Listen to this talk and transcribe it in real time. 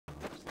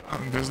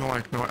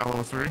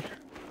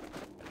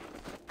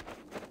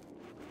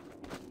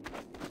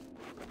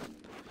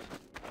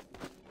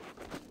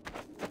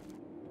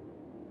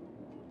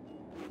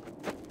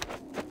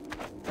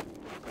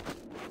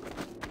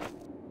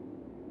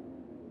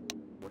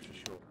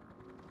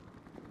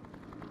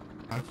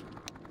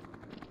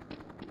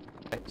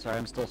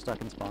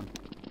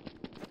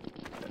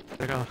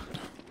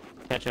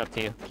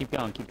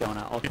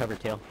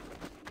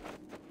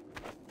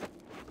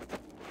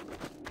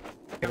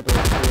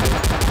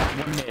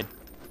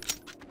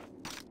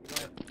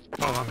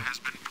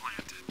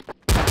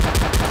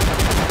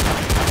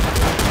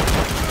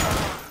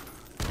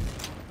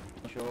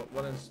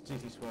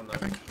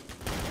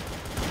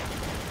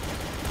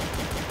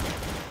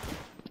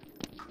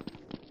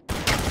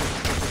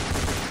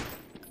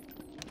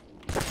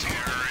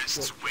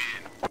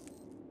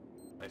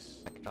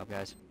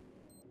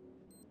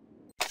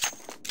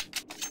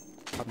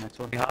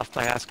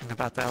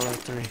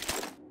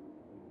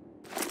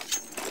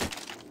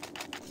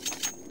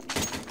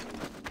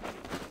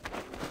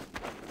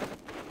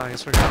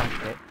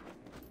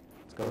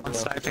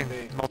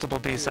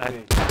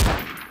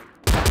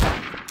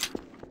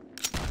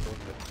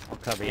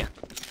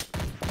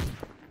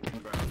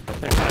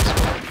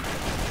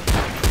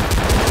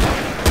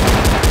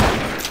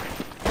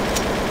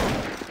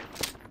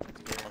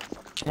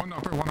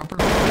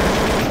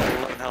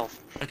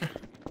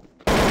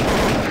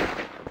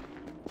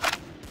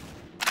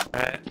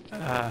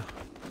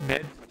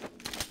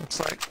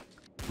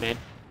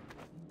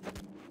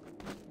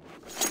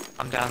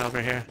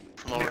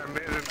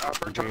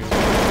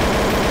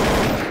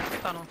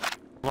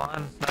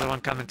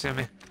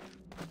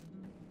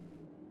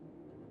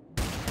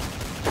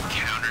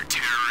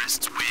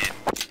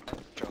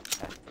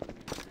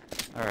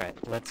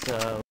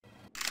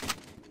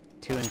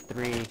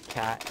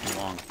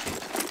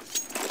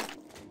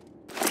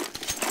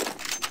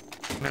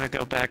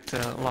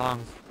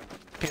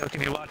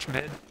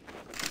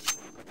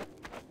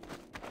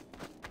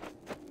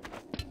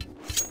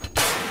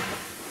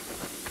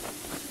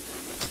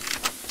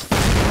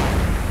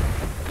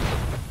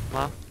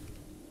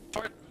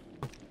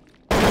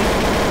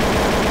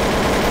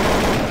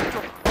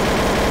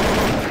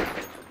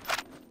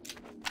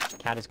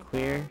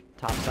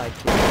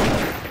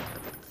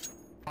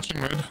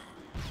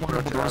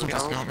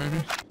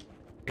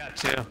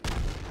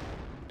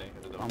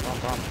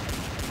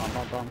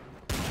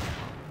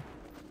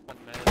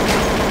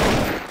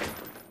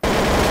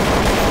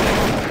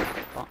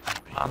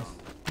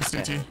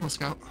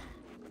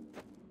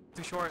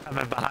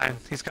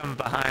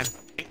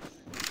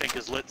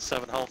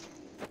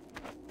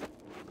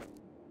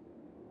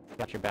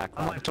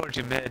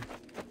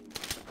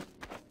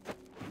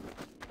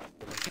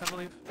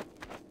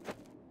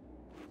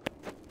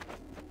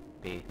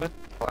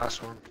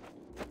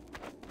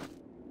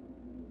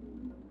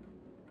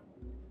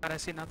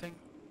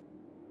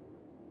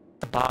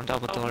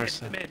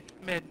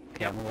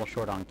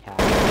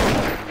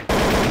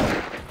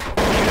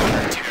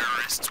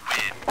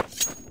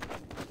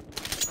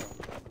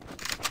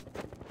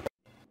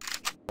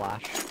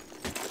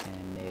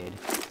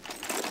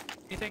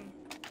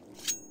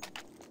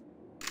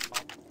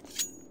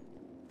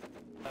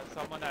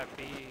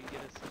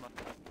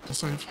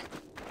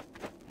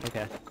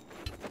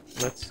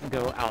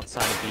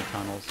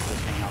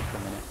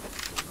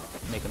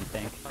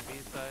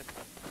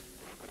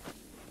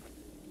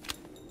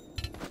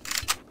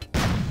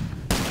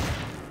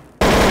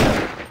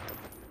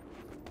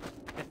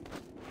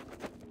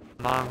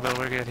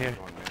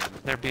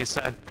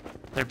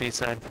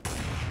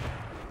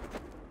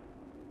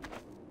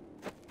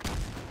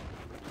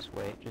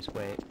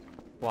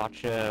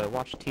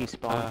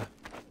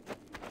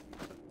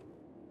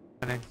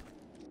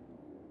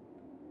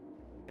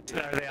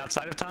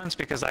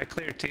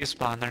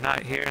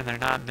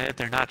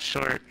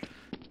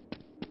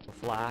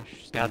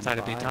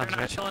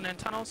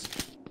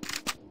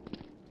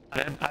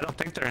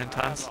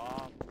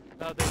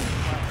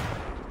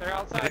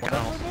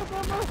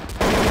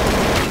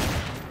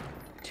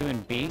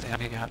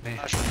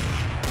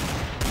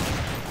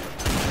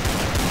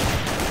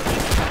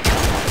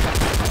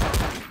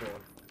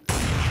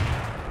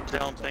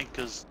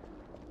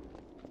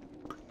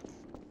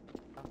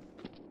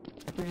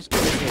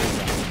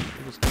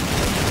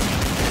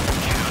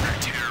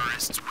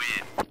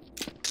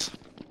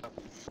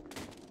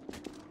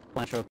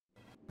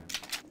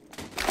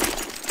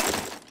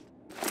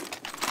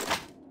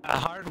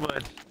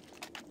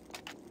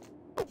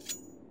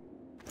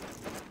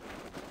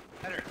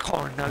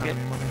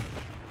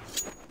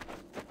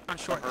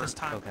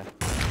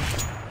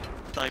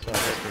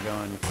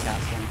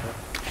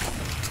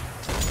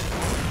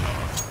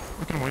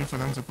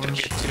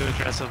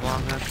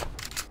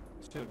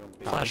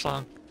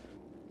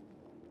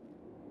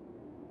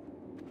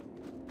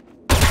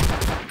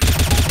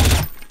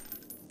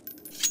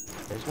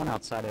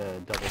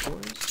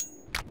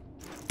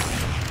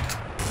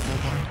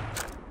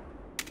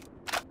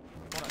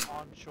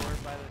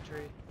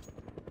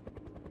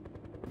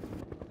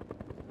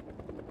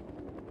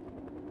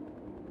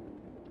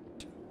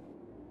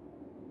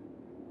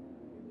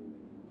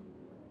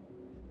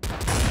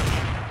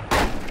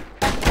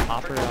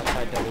Sniper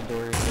outside double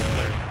doors,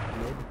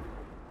 mid.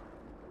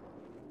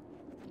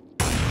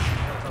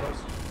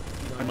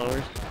 And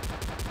lowers.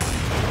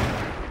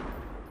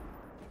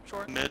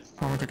 Short. Mid.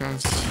 One with the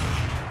guys.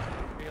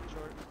 Be up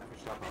short.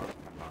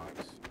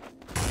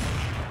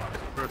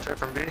 Rotate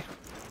from B.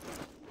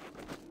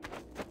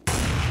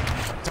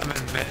 I'm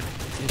in mid.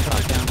 Two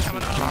shot down.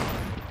 Coming up. Shot.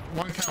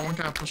 One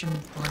cat pushing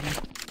behind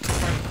you.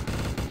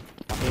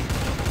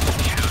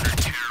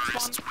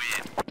 Counter-terrorists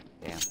win.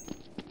 Damn.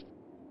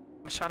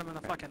 I shot him in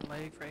the fucking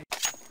leg for 8.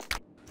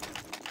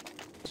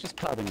 It's just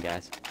pubbing,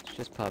 guys. It's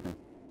just pubbing.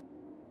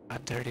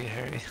 I'm Dirty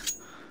Harry.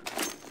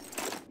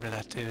 Remember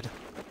that dude.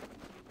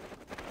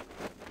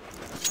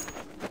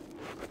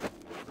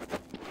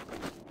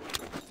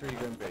 Three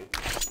going B.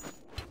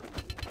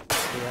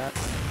 See that?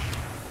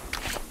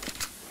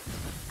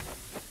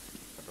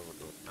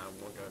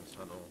 And one going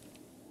tunnel.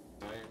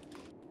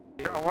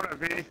 I wanna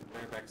be.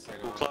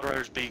 Cloud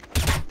Riders B.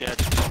 Dead.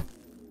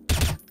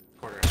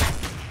 Quarter.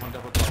 One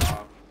double door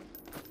off.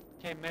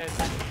 Okay, mid.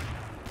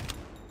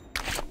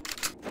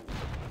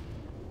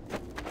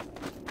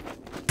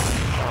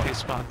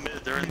 Despawn.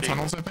 Mid, they're in B.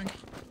 Tunnels, I think.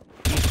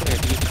 Be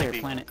clear, B.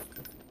 planet.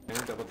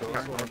 Double door.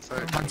 One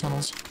side.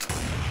 Tunnels.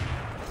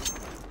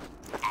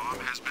 Bomb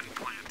has been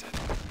planted.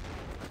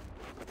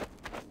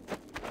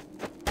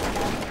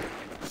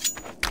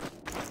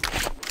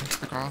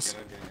 Across.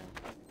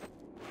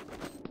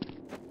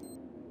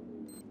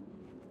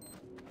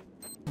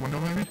 Window,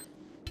 maybe?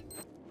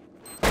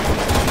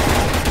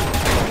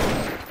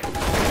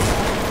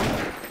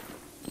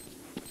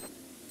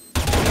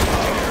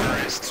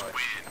 Terrorists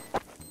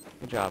win.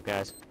 Good job,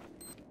 guys.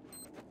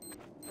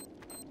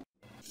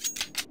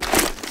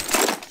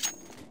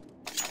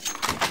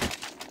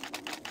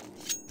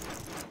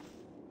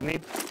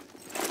 Need.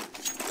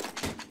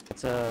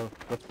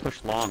 Let's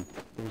push long.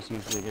 There's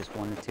usually just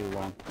 1 or 2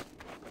 long.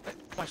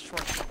 One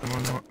short.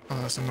 Window,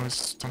 some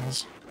noise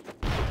tunnels.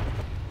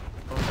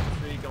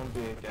 Three going B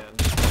again.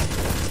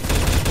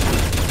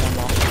 One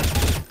long.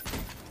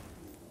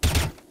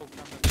 Oh,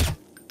 coming.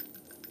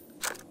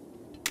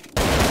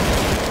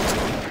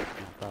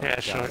 Thought Yeah, we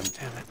got short. him.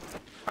 Damn it.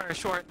 Fire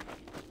short.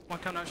 One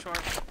coming out short.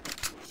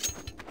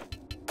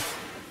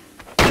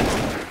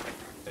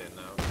 There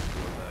now.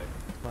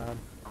 Cloud.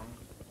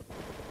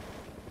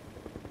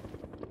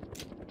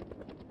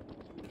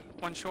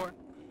 One short.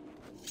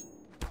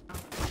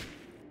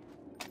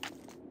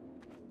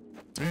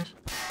 See?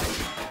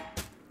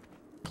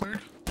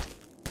 Cleared.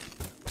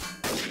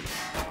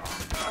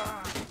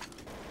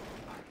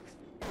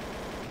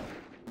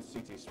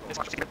 CT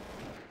small.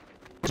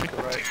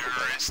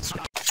 Terrorists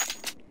win.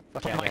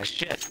 Fuck I'm yeah, like guys.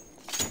 shit.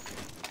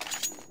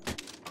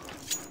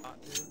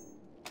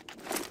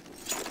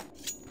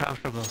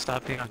 Comfortable.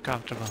 Stop being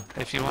uncomfortable.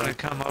 If you want to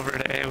come over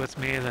to A with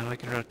me, then we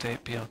can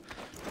rotate PO.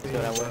 Let's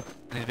go that way.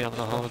 I need to be able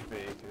to hold. B,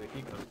 because they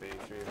keep going B,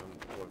 three of them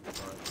working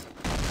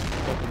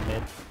fine. Open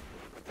mid.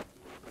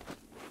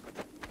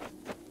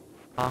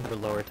 Long. For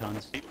lower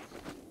tons.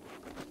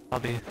 I'll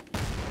be.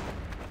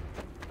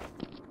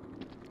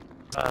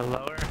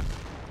 Lower.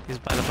 He's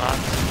by the box.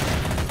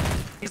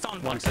 He's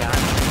on One box. cat.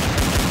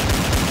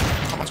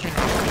 I'm watching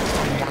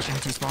I'm watching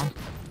two spawn.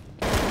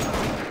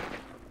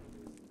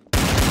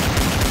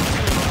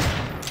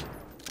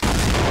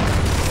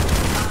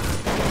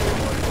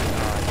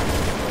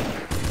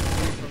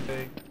 From B.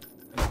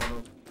 And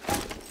tunnel.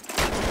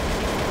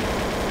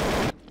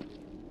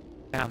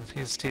 Damn,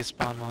 he's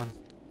T-spawn one.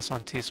 This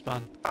one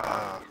T-spawn.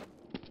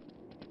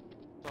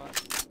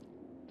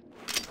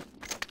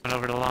 Went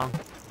over to long.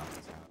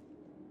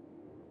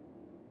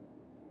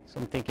 So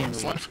I'm thinking we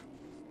Slide.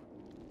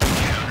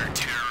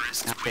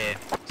 Counter-terrorists have win.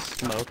 to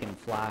smoke and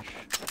flash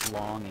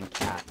long and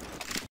cat.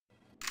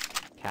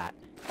 Cat.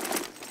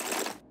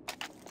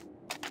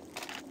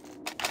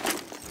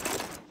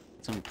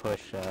 Some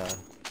push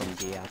from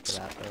D after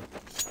that though.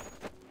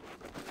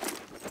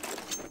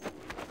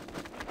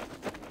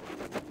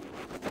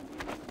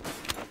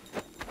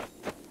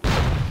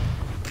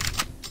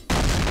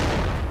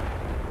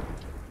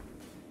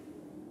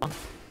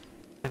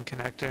 And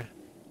connector.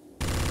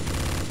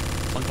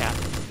 One cat.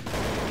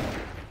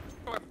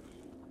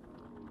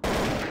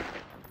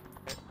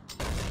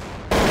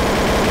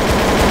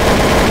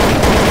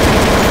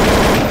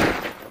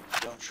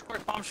 Down short.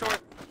 Short. Bomb short.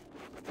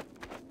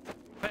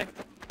 Hey.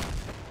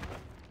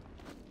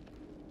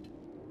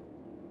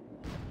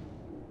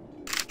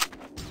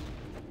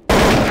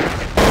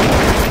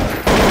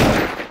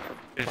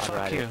 Dude, Cloud fuck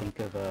Rider, you. think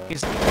of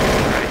He's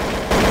right.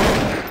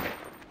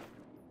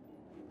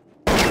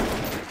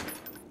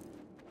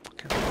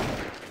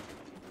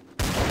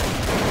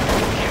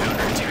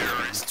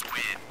 Counter-terrorists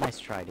win. nice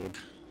try, dude.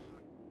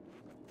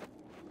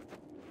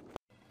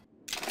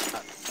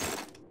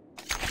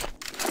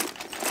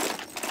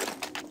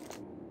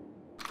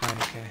 Fine,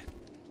 okay.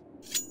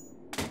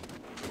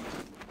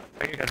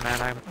 Oh, you're good,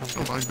 man. I'm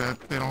I like that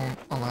they don't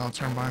allow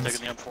turn binds.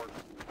 Taking the M4.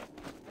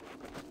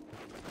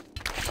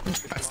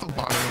 That still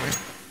bothering me.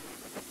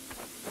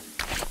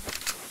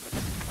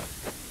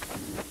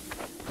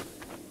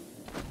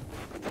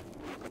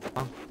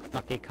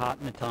 Not get caught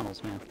in the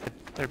tunnels, man.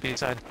 They're B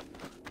side.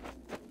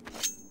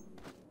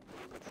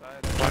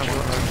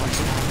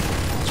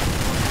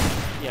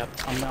 Yep,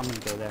 I'm gonna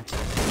go there.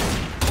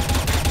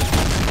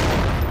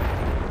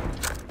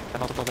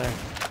 Multiple there.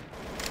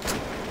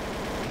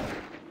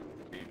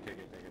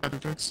 Heavy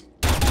picks.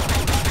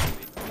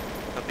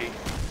 OP.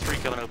 3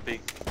 killing OP.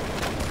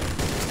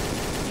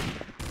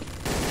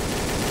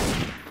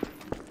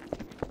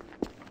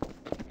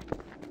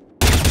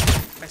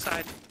 My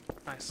side.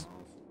 Nice.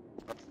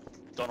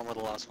 Don't know where the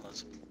last one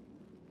is.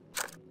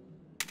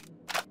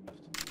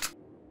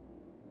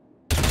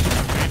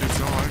 Made it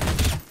so hard.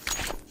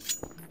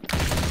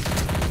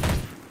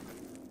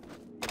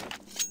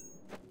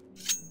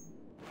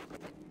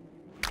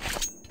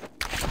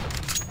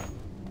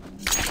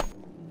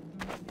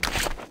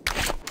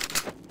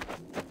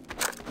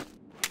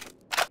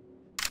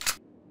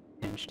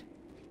 Hinged.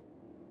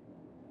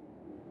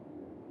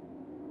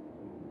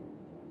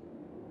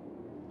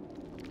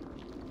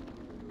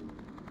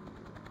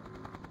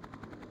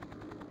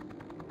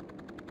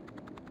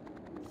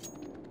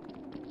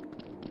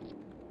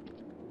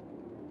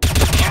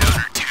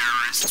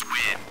 Counter-terrorists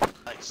win.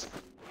 Nice.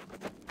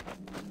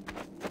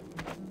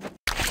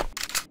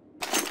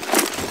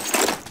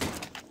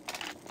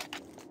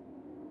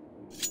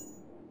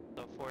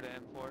 So 4 to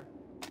M4.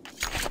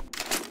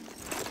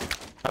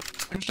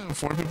 I used to have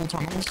 4 people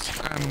tunnels,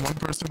 and 1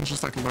 person is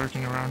just like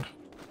lurking around.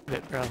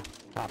 Bit, bro.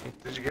 Copy.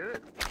 Did you get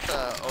it?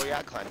 Oh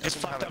yeah, Clan. It's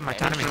doesn't fucked have up my any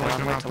timing. They're like I'm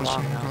they're way not too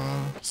long pushing now.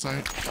 damage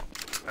site.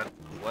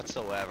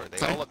 whatsoever. They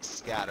Sorry? all look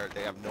scattered.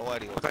 They have no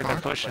idea what's Look like going they're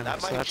on. pushing, But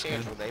that so might that's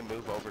change good. when they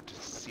move over to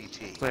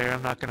CT. Clear,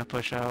 I'm not gonna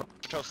push out.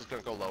 Tosa's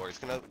gonna go lower. He's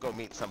gonna go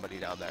meet somebody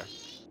down there.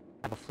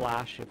 I have a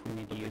flash if we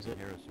need to use it.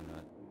 Hear us or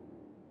not?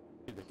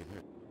 See if they can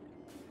hear.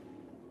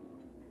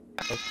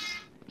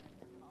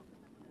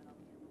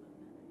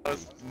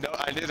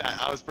 I knew that.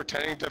 I was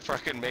pretending to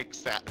fucking make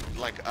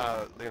like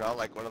you know,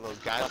 like one of those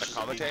guys that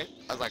commentate.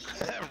 I was like,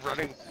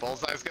 running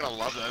Bullseye's gonna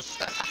love this.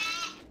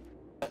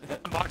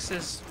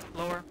 Boxes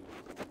lower.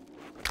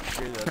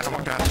 Yeah,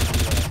 one guy.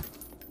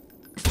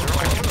 They're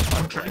like in the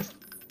country.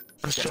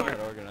 They're not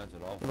organized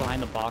at all.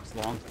 Behind the box,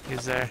 long.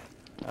 He's there.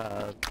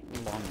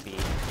 Long B.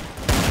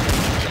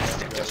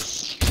 Majestic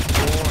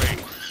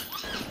destroyed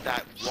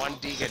that one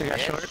Deegan They got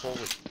hit. short.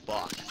 Holy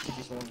fuck.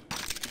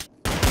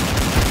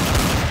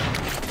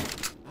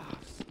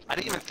 I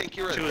didn't even think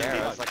you were Two is there. B.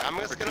 I was like, I'm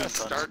just gonna Two is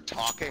front. start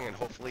talking and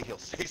hopefully he'll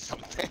say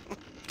something.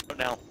 Go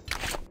now.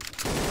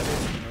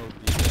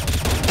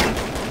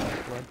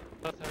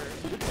 Both hurt.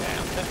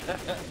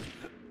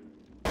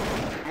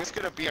 I'm just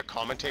gonna be a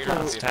commentator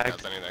and see if he Tag.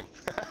 does anything.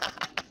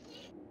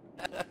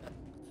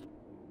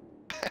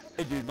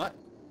 Hey dude, my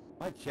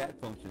chat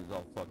function is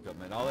all fucked up,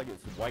 man. All I get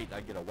is white.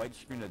 I get a white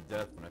screen of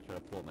death when I try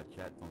to pull up my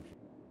chat function.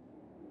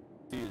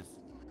 See, is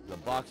the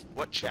box.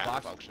 What the chat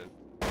box, function?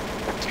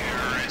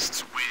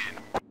 Terrorists win.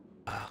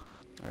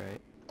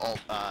 Alright. Alt,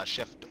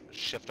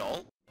 shift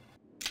alt?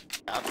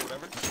 Tab,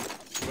 whatever?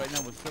 Right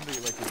now, when somebody,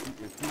 like, if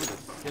you were to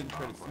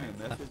try to send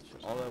a message,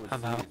 all I would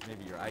I'm see out. is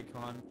maybe your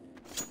icon,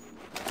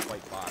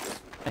 white box.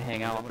 I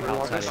hang out We're I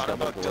outside of thought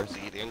double about doors.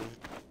 deleting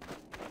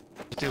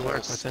Do the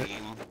work whole with it.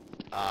 Steam,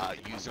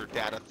 user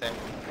data thing.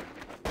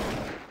 It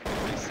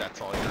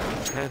resets all your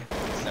Good.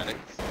 settings.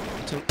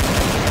 Two.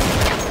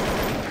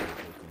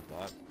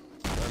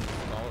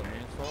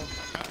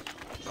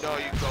 No,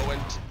 you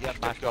have to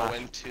Flash, go flash.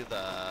 into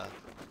the...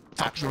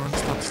 Top drawers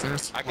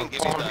upstairs. I can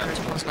give you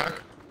Goes back.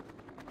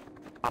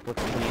 Top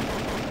looks clean.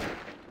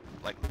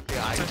 like, the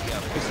idea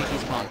of it.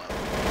 CT's spawn.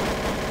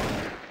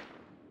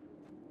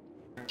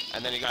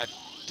 And then you gotta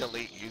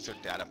delete user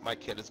data. My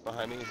kid is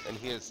behind me, and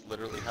he is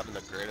literally having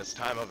the greatest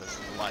time of his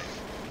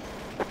life.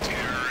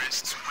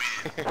 Terrorists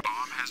win. Bomb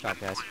has Stop,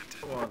 been guys.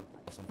 planted.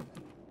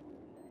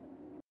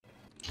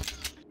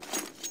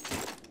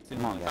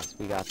 Come on, guys.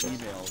 We got this.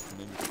 Emails, and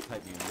then you can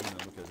type me an email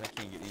because I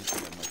can't get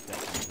anything on my chat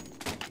function.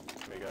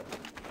 There you go.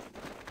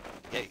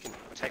 Yeah, you can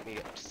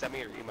send me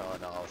your email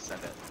and I'll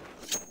send it.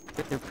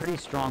 They're pretty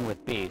strong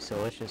with B, so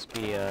let's just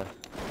be, aware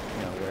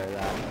of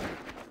that.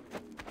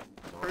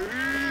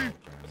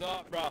 What's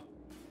up, bro?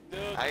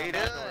 Dude. How you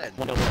doing?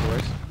 One double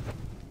doors.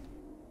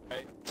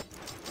 Right.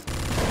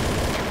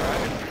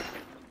 Alright.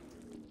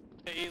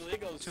 The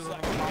illegals Two suck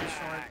of them bomb dick.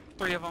 short.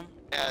 3 of them.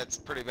 Yeah, it's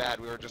pretty bad.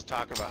 We were just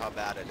talking about how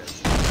bad it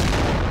is.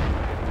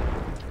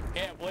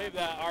 Can't believe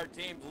that our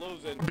team's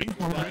losing B, to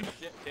one that B.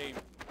 shit team.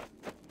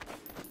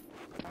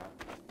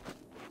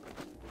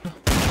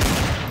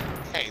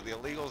 Hey, the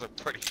illegals are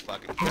pretty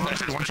fucking One good.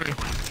 tree, one tree.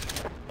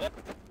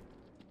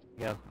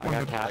 Go. I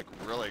got cat. Like,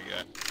 really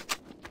good.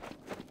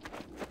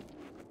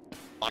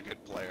 Lot of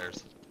good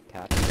players.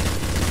 Cat.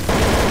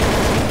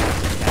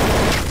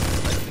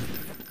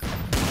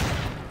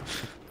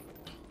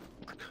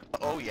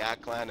 Oh yeah,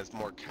 Clan is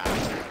more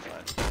casual,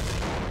 but...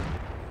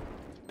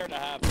 Fair to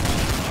have.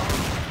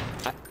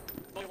 I-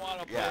 Really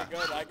wanna play Yeah.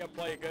 good. I can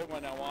play good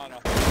when I wanna.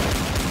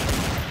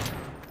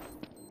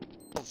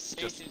 It's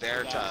just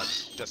there to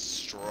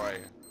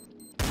destroy.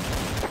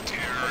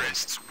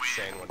 Terrorists win.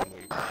 Insane when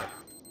we play.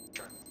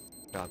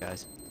 Good job,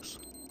 guys.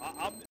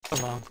 I'm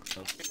Along.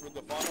 with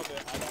the fun of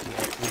it. I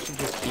don't We should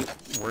just keep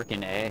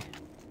working A.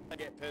 I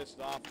get pissed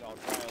off, and I'll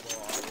try a little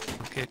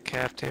harder. I'll get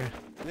capped here.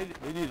 They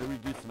need to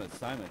redo some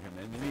assignment here,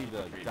 man. They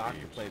need Doc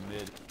to play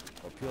mid,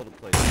 or Peel to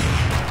play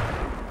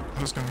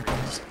Who's gonna come?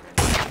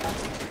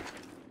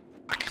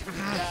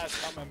 Yeah,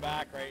 it's coming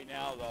back right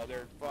now, though.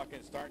 They're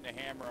fucking starting to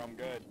hammer them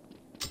good.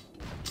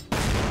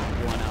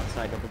 One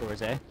outside double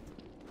doors A.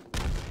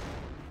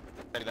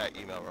 Send that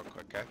email real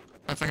quick, okay?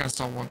 I think I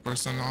saw one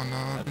person on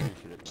I B.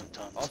 appreciate it.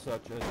 Also, I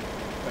just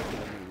expected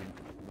a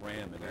new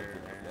RAM and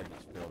that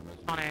just failed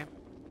miserably. On A.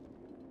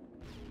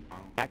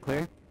 Cat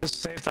clear.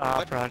 Just save the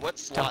hop rod. What Don't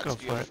slots go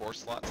do you for have? it. 4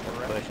 slots for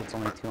RAM? Push. It's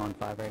only 2 on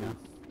 5 right now.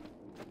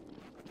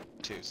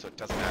 2, so it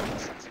doesn't matter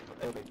since you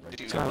put it. Did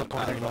you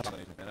Teleporting. what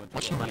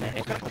What's kind Lane A.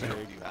 of computer do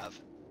you have?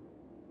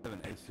 I have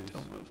an Asus.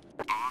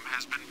 Bomb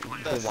has been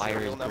planted. The The wire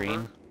serial is number?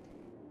 green.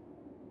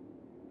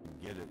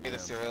 Get it. Give me the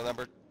serial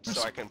number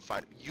so I can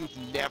find. You've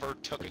never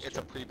took it. It's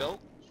a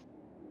pre-built.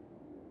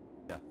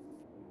 Yeah.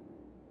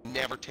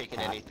 Never taken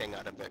anything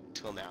out of it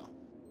till now.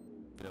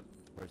 Yep.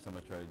 First time I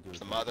tried to do it.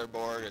 The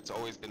motherboard. It's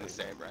always been the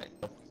same, right?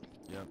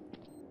 Yep.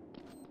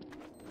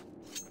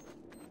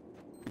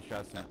 We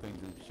shot some things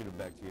and shoot them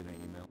back to you in an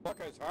email. Fuck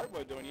is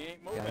hardwood doing? He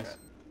ain't moving. Guys.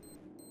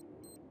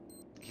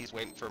 He's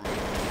waiting for me.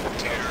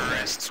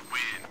 Terrorists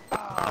win.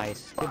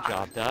 Nice. Good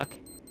job, Duck.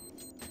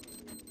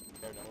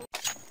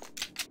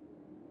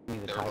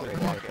 Need the They're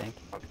tiebreaker, I walking.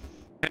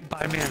 think.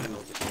 Buy me in.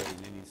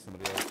 They need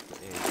somebody else to A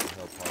to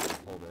help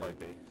hold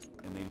it.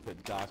 And they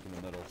put Doc in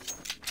the middle.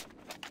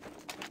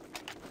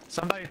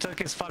 Somebody took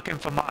his fucking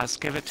FAMAS.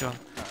 Give it to him.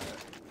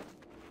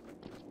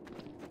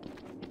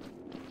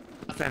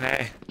 Nothing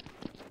A.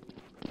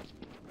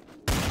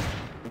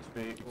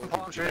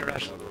 Did they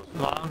rush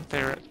long?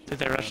 Did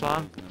they rush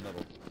long? In the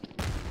middle.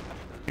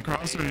 You can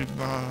also read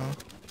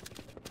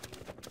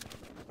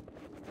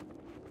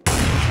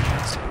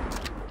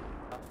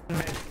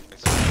Mid.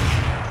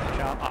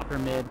 Shot, upper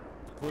mid.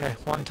 Okay,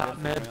 one top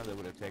mid. They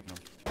would have taken them.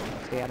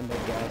 Stay out of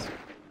mid, guys.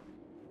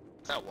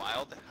 Is that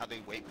wild? How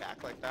they wait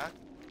back like that?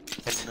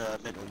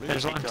 And mid.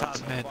 There's one top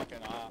mid.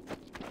 Fucking op.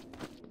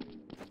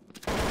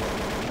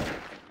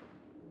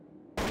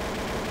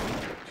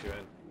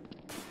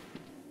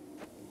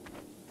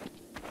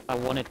 I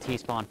wanted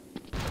T-spawn.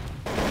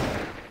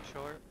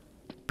 Short.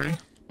 3.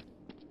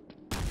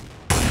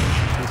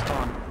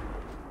 T-spawn.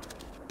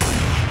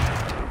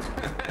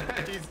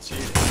 He's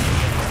cheating.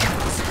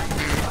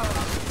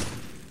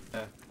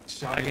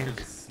 Shotty Again. could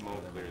just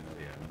smoke clear the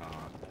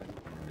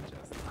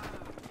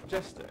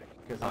Majestic.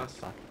 Because Oh, that's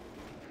fuck.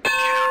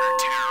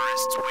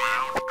 Counter-terrorists win.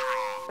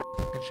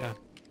 Good job.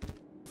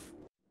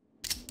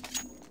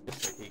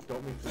 just like he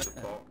got me through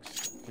the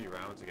box a few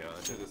rounds ago.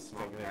 I did a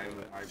smoke.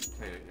 I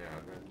played,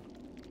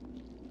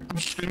 I'm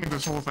streaming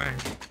this whole thing.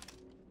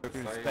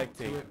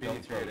 Spectate,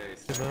 don't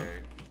throw.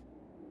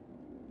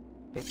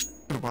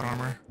 Good butt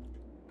armor.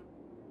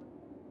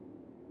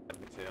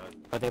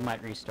 But they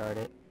might restart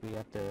it. We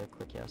have to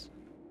click yes.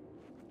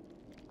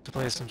 To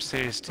play some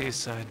serious T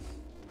side.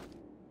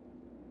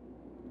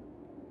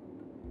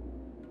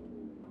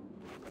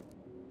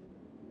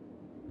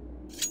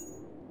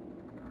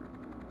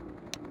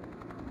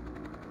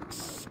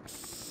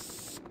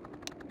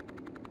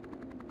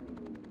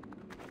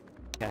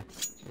 Okay,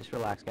 just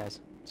relax, guys.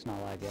 It's not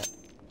live yet.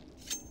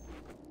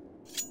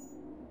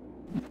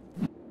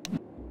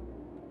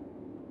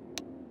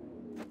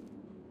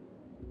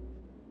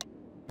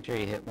 Make sure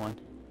you hit one.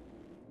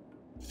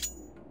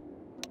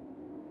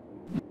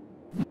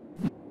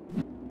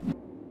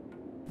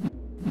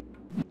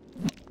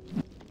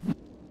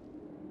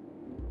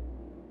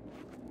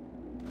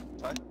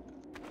 What?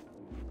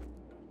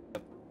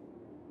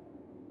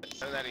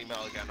 Send that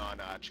email again on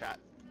chat.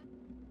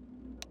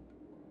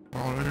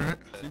 Already, right?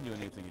 I didn't do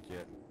anything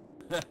yet.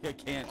 I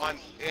can't.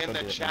 In Go the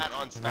do it, chat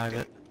on Live spectated.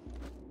 it.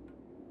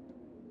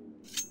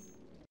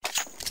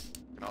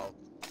 I'll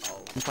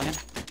You playing?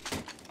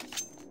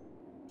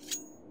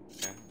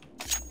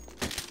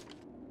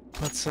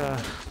 Let's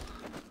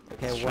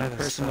Okay, let's one try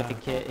person this, with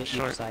the kit at each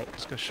short. site.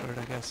 Let's go short,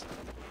 I guess.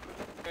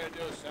 What you're gonna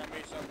do is send me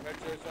some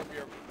pictures of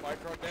your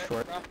micro dick,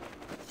 Short. bro?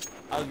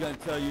 I was gonna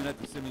tell you not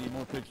to send me any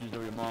more pictures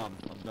of your mom.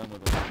 I'm done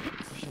with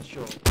them.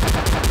 Sure.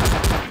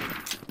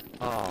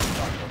 Oh,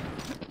 fuck.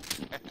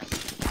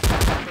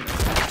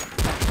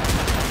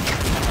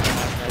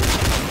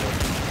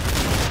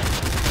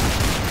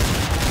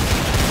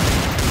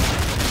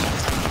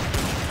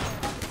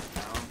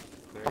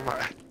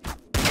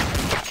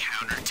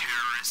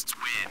 Counter-terrorists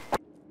win.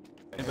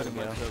 Anybody There we on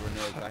my go. server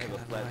knows I have a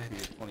Fucking flat annoying.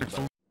 fee of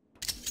 $20.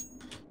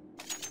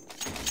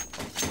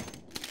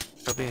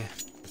 Go B.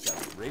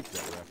 Got raped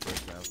that ref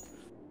first round.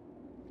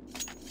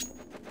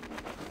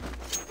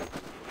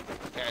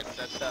 Okay, I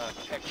sent the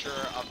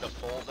picture of the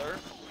folder,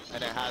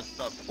 and it has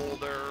the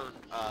folder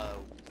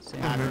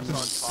Same. patterns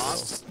This on top,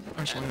 is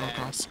actually and no then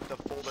cost. the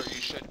folder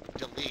you should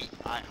delete.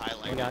 I We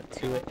highlighted. got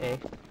 2 at A.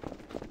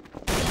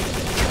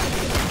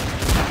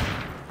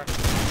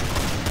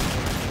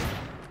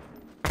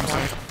 I'm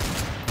sorry.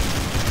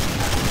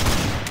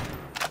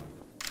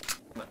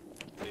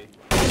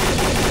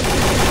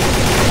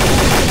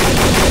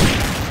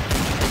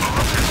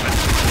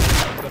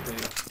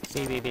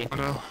 B.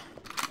 Window.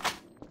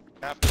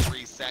 You have to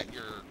reset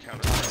your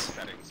counter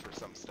settings for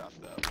some stuff,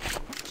 though.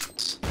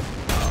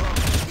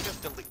 You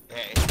just delete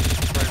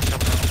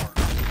A.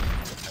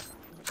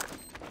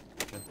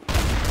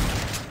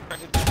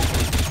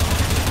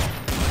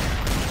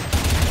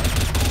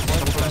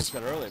 I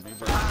said earlier, maybe.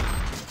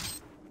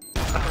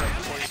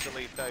 Before you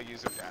delete the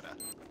user data.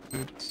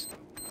 Dude.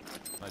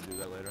 Might do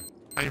that later.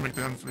 How you make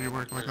that for you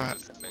work like that?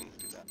 There's this thing,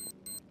 do that.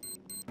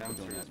 I'm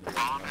doing that.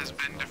 Bomb has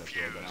been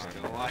defused. Not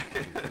gonna lie.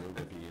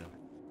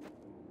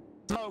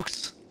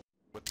 Smokes!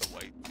 With the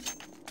white.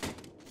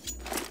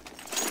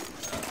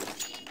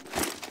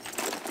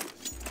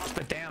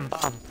 The damn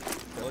bomb.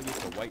 So I get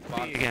the white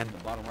box again. in the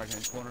bottom right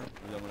hand corner,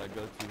 and then when I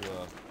go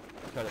to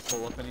try to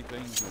pull up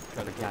anything,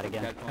 try to Cat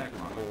again. cat function,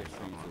 the whole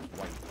screen says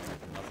white.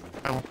 Nothing.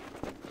 Oh.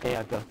 Okay,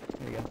 I'll go.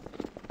 Here you go.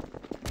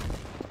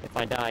 If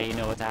I die, you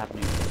know what's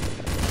happening.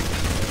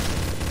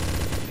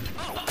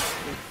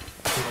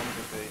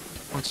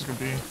 What's it gonna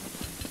be?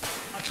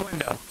 Watch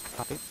window.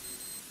 Copy.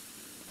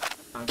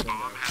 Bomb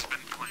has been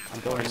planted. I'm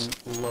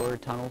going lower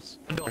tunnels.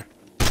 Door.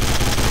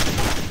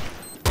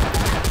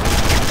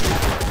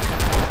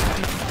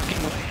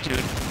 Fucking way,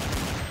 dude.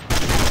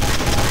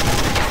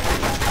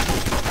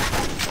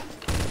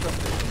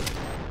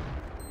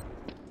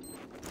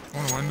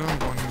 One window,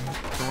 one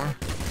door.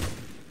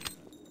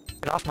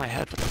 Get off my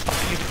head, what the fuck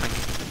are you doing?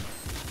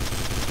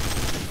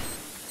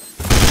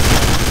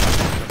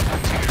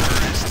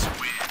 Terrorists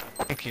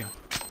win. Thank you.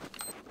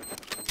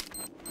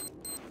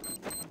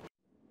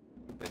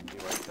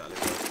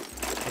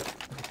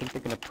 I think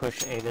they're gonna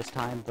push A this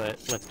time, but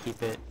let's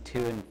keep it 2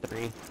 and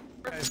 3.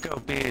 Guys go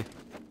B.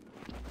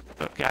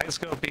 Guys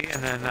go B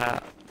and then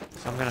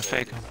I'm gonna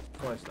fake him.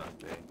 Twice not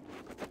B.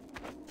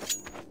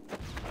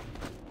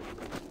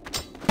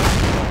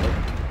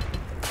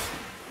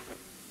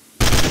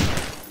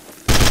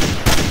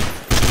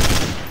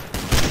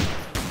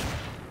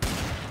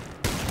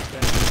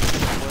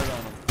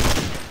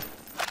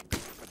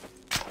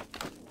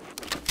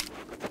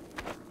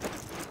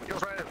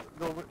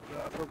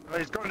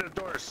 He's going to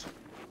the doors.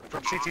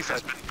 From CT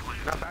side.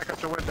 Now back up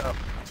the window.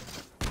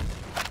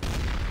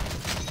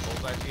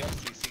 Old idea,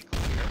 CC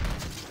cleaner.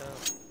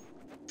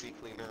 C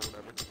cleaner or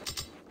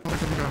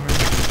whatever.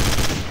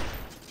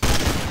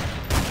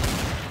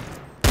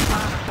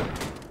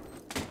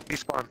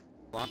 Despawn.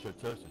 Launcher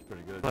toast is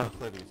pretty good. Oh. I've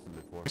played against him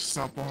before.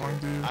 Stop walling,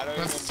 dude. I don't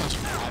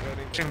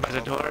even Shooting by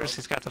the doors,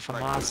 he's got the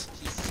like, FAMAS.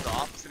 he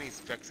stops and he's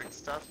fixing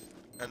stuff,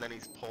 and then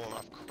he's pulling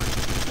off crazy.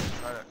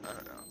 I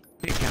don't know.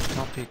 Peek him,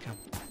 don't peek him.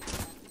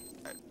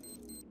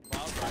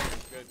 Cloud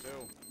Rider's good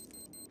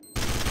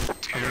too.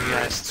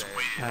 Terrorists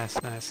win.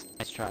 Nice, nice.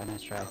 Nice try,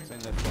 nice try. I'm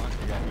saying that launcher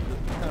guy,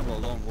 he's kind of a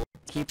lone wolf.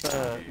 Keep,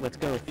 let's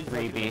go with He's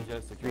like a 3B.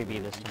 Majestic.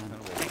 3B this time.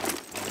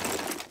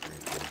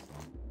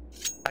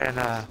 And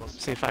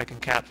see if I can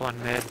cap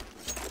one mid.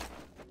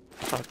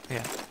 Fuck,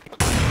 yeah.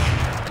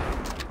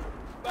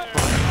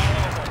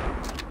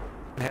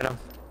 Hit him.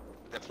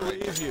 That's right.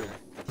 Leave you.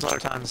 There's other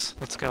times.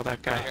 Let's kill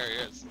that guy. Here he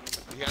is.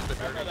 He has the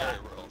dirty Harry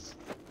rules.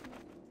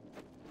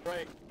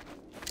 Right.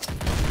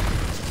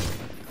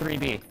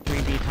 3B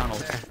tunnels.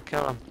 There,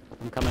 kill him.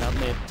 I'm coming up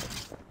mid.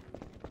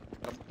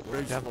 We're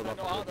just Yep. pulled up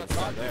No, a little bit that's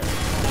not there.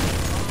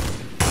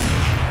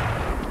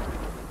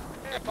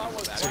 If I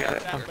was So you got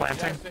it, I'm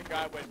planting. Majestic,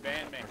 I would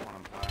ban me.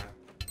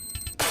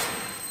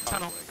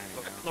 Tunnel.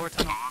 Lower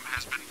tunnel. Bomb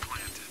has been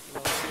planted.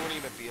 Well, you wouldn't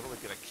even be able to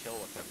get a kill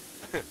with him.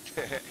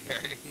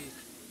 Harry.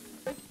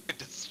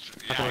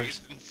 Yeah,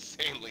 he's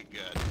insanely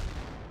good.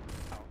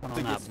 One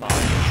on that box.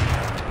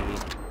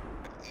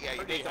 Yeah,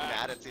 you make him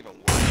mad, it's even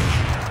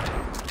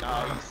worse. No,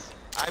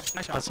 I've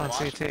That's on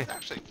watched him, CT. he's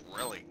actually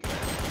really good.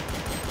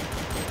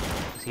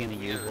 Is he in the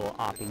usual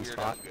opping Weird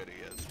spot? how good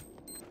he is.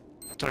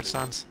 Towards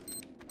Suns.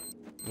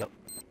 Yep.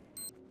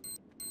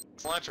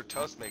 Slancher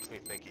Toast makes me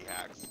think he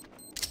hacks.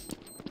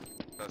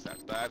 Does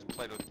hacks, but I've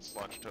played with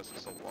Slancher Toast for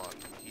so long,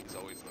 he's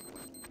always looked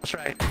like. That's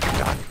right.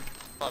 God.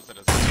 Plus it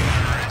is.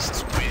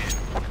 Terrorists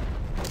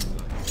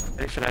win.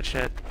 Ready for that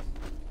shit.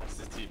 This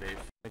is T-Babe.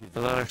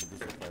 Below.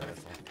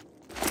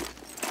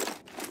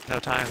 No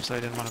time, so I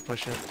didn't want to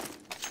push it.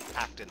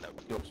 Hacked in though.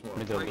 I'm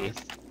gonna go B.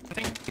 I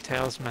think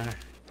details matter.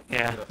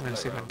 Yeah, I'm gonna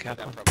see if I can cap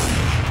one.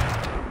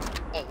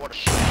 Oh, what a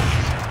shot.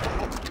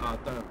 Oh,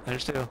 don't.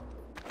 There's two.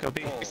 Go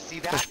B. You see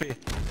that? Push B.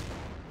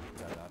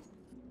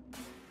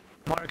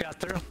 More got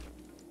through.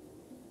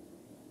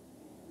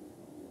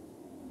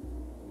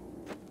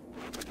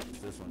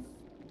 This one.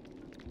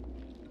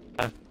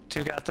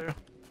 Two got through.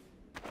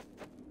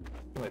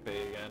 Play B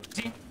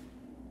again.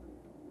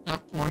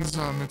 Yep, one's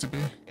meant to be.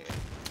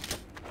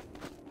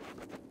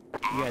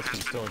 You guys can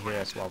still hear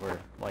us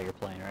while you're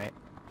playing, right?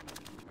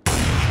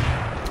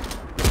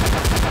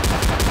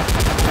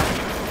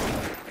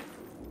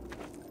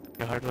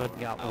 Go hardwood.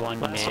 You got one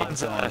Last mid.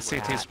 one's going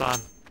CT hat. spawn.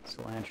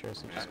 Cilantro,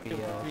 so just be, Kill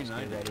for just be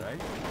 390, ready. right?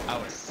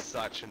 That was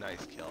such a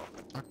nice kill.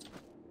 Took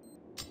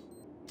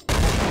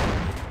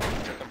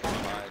him from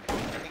mine. I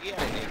think he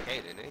had an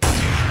AK, didn't he?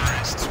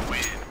 Terrorists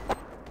win.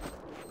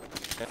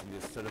 You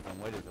just stood up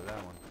and waited for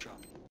that one.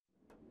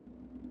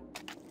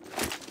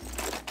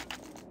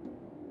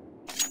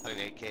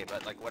 okay,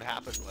 but like what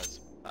happened was,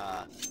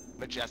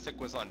 Majestic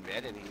was on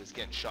mid and he was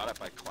getting shot at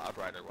by Cloud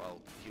Rider while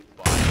he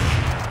bought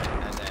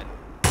and then...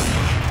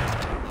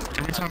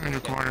 Every time in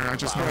your corner, I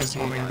just know he's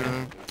holding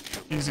the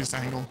easiest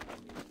angle.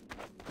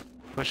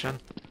 Push in.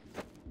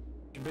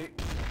 B.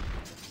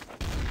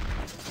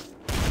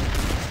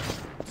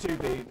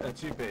 2B,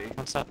 2B.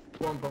 What's up?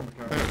 One bomber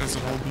carrier. There's a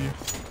whole B.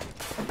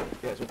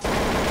 Yeah, it's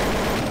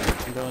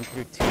I'm going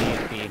through T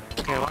and B.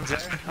 Okay, one's there.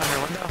 Under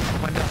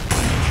window.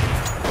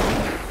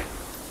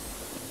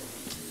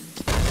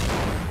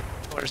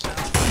 Doors down.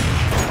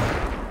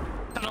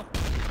 Tunnel.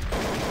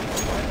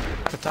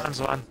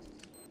 Baton's one.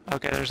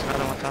 Okay, there's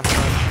another one down the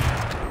road.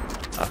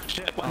 Oh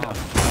shit, window.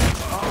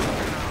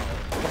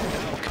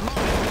 Come on.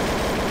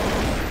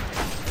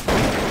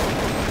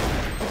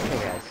 Hey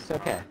guys, it's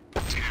okay.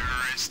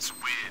 Terrorists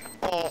win.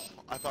 Oh,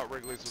 I thought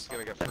Wrigley's was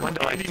gonna get first.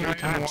 Window like 3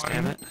 times,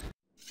 damn it.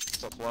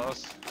 So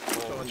close.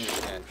 Holy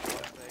shit.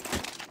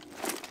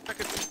 I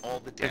could see all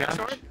the You got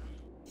damage. it?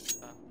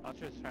 I'm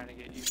just trying to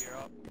get you here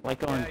up. Like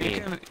going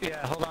B.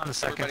 Yeah, hold on a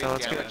second though,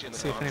 let's Everybody's get, damage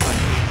see if in the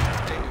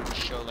anybody... They would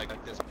show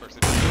like this person,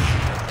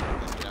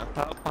 you know?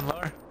 Oh, one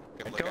lower.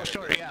 Could look Go at it.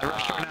 short, yeah,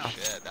 rush short now.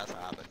 Shit, that's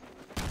what happened.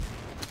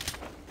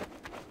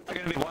 There's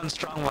gonna be one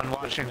strong one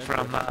watching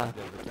from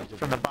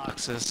the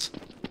boxes.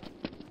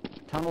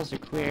 Tunnels are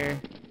clear.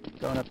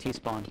 Going up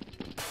T-spawn.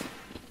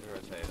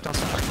 Don't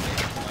stop.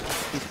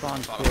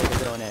 T-spawn clear,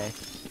 they're going A.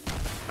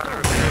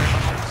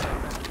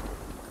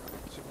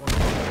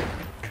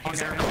 He's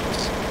there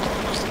close.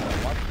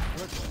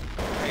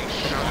 Hey,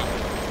 shot.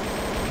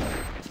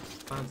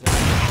 One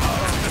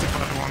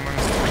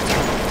minus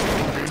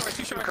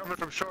 22. You're coming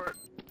from short.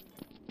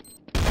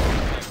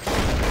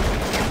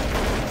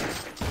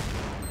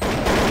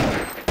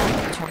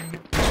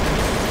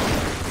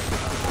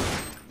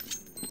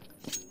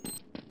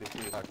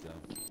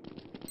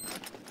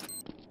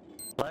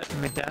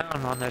 Letting me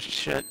down on this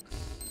shit.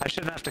 I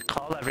shouldn't have to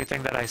call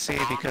everything that I see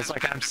because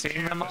like I'm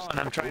seeing them all and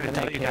I'm trying to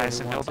tell you guys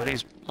and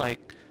nobody's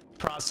like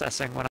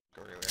processing when I'm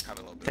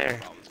there.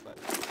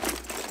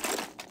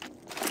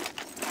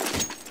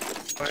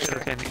 Should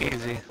have been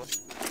easy.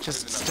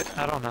 Just,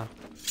 I don't know.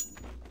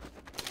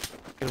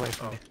 Get away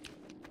from me.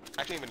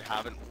 I actually even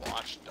haven't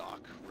watched Doc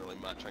really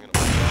much. I'm gonna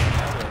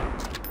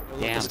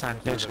Damn. This time,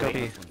 bitch, go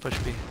B. Push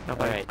B.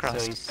 Nobody Alright, so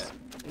cross.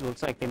 it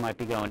looks like they might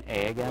be going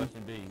A again.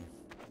 Question B.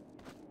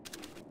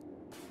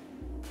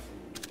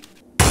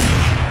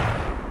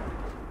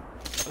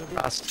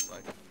 Crossed.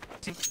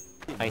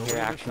 I hear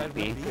action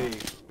B.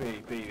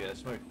 B, yeah,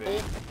 smoke B.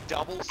 Full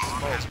double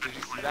smoke. Did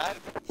you see that?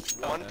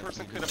 One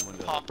person could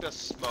have popped a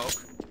smoke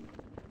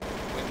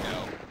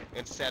window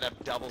instead of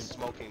double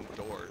smoking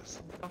doors.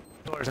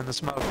 Doors in the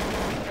smoke.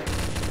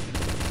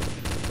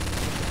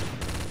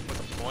 What's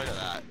the point of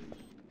that?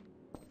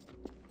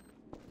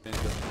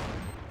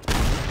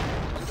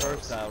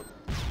 Burst out.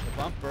 If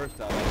I'm burst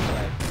out, that's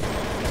right.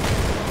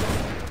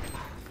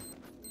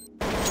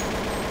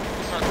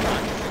 We start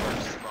practicing our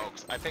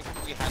smokes. I think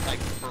if we had like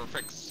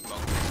perfect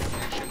smoke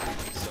distribution,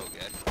 we'd be so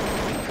good.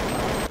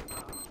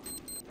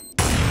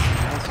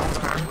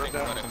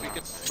 But if we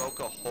could smoke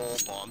a whole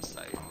bomb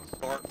site,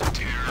 or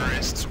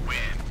Terrorists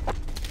win.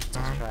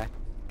 Let's try.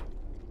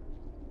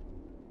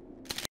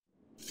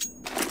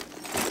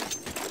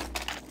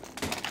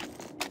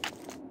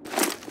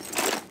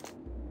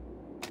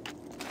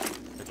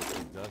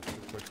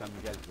 First time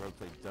you guys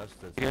rotate dust.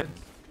 Good.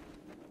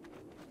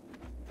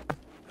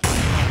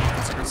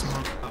 That's a good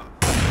smoke.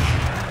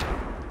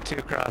 2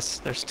 cross.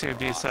 There's 2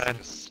 B side.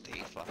 just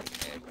stay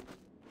fucking in.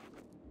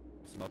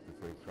 Smoke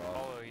before you cross.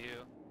 Follow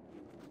you.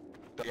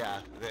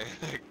 Yeah,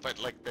 but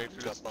like they're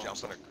just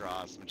jumping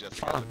across. Majestic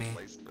Follow hasn't me.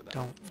 placed for that.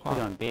 Don't We're fall.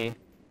 going B.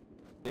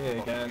 Yeah,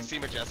 You again. see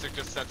Majestic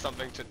just said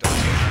something to Doc.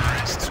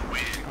 Terrorists win.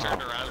 He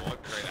turned around and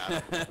looked right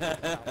at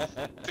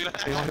him. See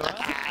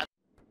that?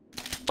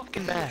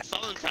 Fucking bad.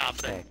 Something's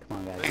happening. Okay, come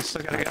on guys. You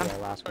still gotta Might go? be our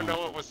last I one. know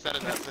what was said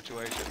in that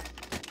situation.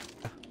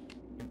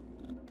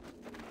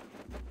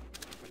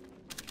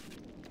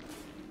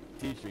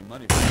 Teach me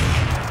money.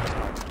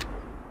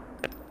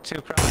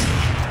 2 cross.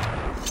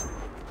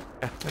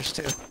 Yeah, there's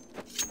 2.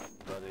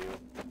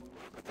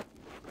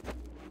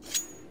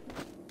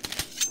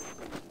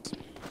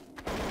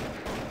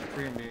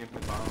 Three and B for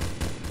bomb.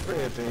 3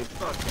 and B.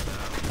 Fucking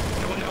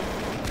hell.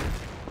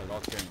 They're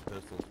all carrying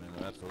pistols, man.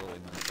 They're absolutely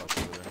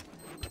motherfuckers over there.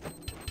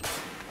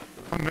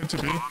 I'm meant to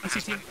be.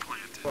 CT.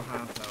 For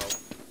half health.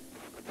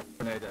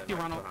 Grenade it. You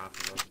run for up. half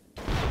of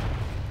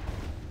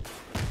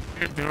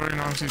them. They're already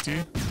on CT.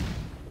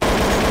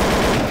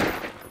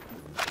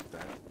 That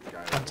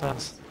guy.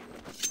 Fantastic.